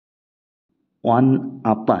1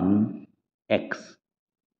 upon x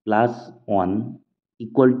plus 1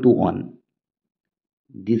 equal to 1.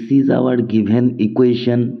 This is our given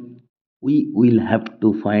equation. We will have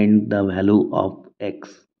to find the value of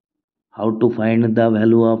x. How to find the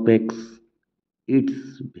value of x?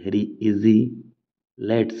 It's very easy.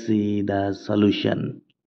 Let's see the solution.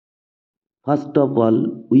 First of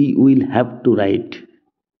all, we will have to write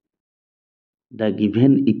the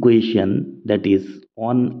given equation, that is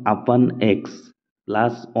 1 upon x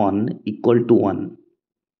plus 1 equal to 1.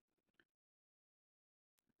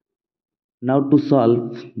 Now to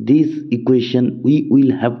solve this equation, we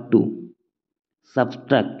will have to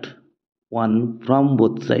subtract 1 from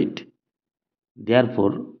both sides.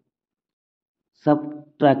 Therefore,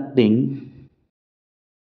 subtracting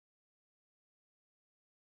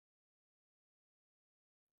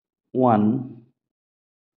 1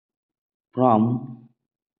 from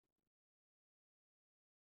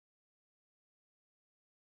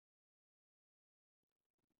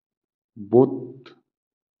both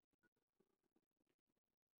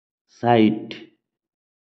sides,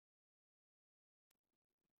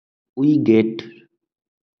 we get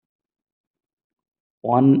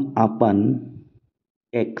 1 upon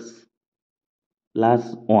x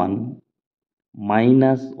plus 1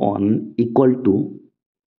 minus 1 equal to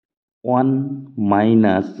 1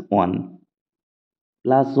 minus 1.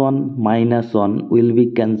 Plus 1 minus 1 will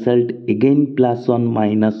be cancelled. Again plus 1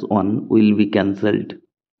 minus 1 will be cancelled.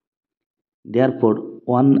 Therefore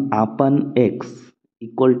 1 upon x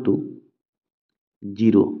equal to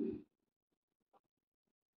 0.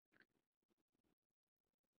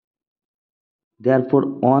 Therefore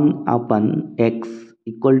 1 upon x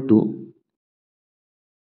equal to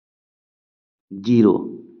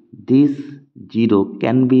 0. This 0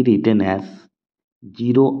 can be written as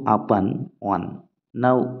 0 upon 1.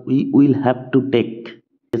 Now we will have to take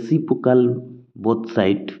reciprocal both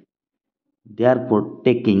sides. Therefore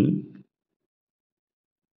taking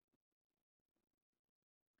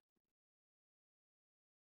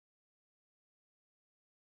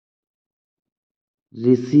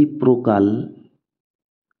reciprocal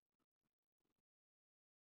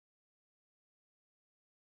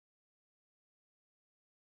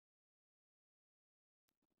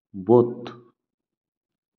both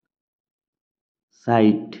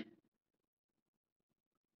sides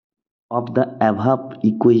of the above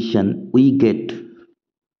equation, we get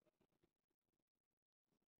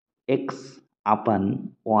x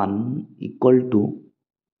upon 1 equal to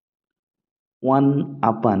 1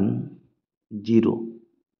 upon 0.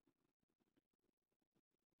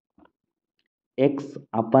 X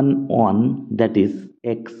upon 1, that is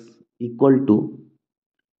x equal to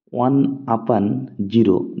 1 upon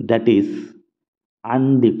 0, that is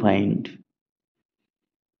undefined.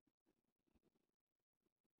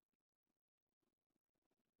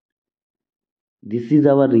 This is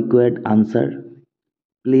our required answer.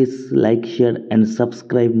 Please like, share and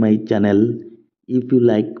subscribe my channel if you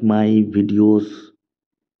like my videos.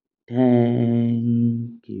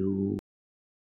 Thank you.